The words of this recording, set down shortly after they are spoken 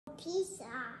pizza.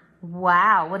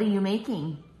 Wow, what are you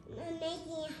making? I'm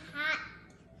making hot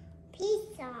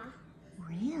pizza.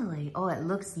 Really? Oh, it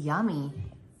looks yummy.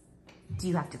 Do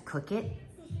you have to cook it?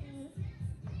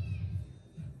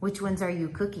 Which ones are you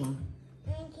cooking?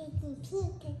 I'm cooking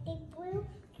pizza, the blue,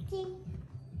 cooking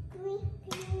green,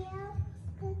 yellow,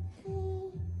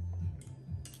 cooking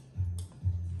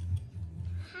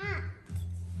hot.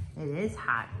 It is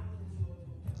hot.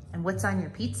 And what's on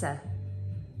your pizza?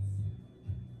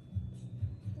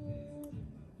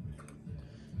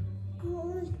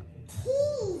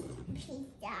 Cheese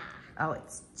pizza. Oh,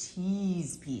 it's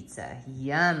cheese pizza.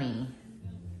 Yummy.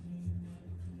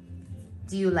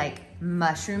 Do you like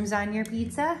mushrooms on your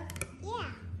pizza?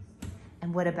 Yeah.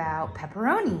 And what about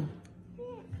pepperoni? Yeah.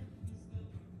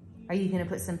 Are you gonna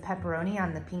put some pepperoni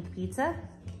on the pink pizza?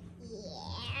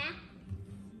 Yeah.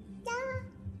 Da.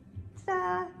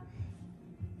 Ta.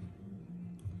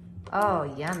 Oh,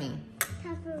 yummy.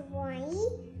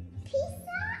 Pepperoni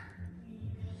pizza.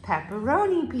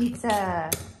 Pepperoni pizza.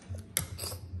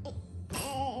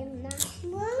 And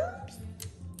mushrooms.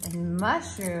 And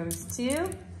mushrooms too.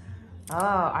 Oh,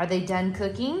 are they done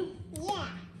cooking? Yeah.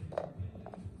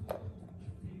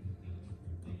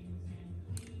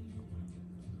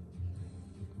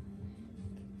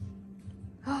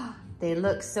 They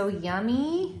look so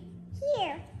yummy.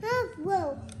 Here, have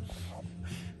rope.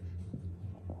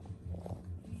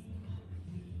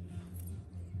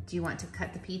 Do you want to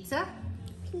cut the pizza?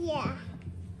 Yeah.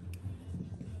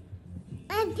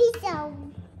 And pizza.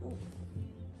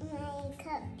 I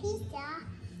cut pizza.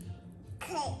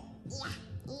 Cut. Yeah.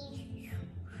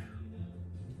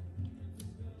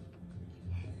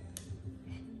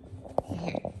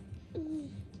 Here.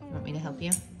 Want me to help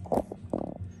you?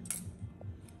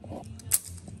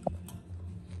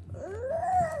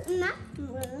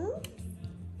 Mushrooms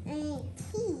and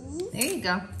cheese. There you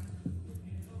go.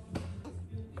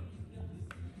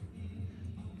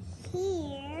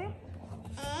 Here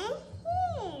and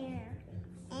here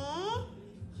and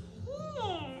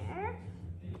here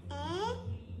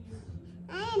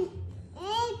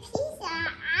and pizza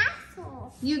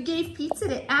Axel. You gave pizza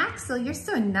to Axel. You're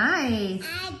so nice.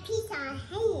 And pizza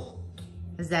Henrik.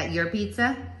 Is that your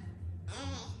pizza?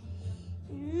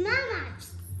 Mama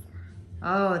pizza.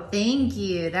 Oh, thank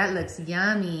you. That looks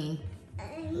yummy.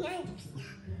 My pizza.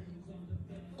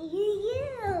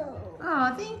 You.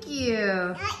 Oh, thank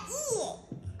you. I eat it.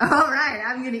 All right,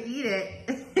 I'm gonna eat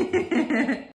it.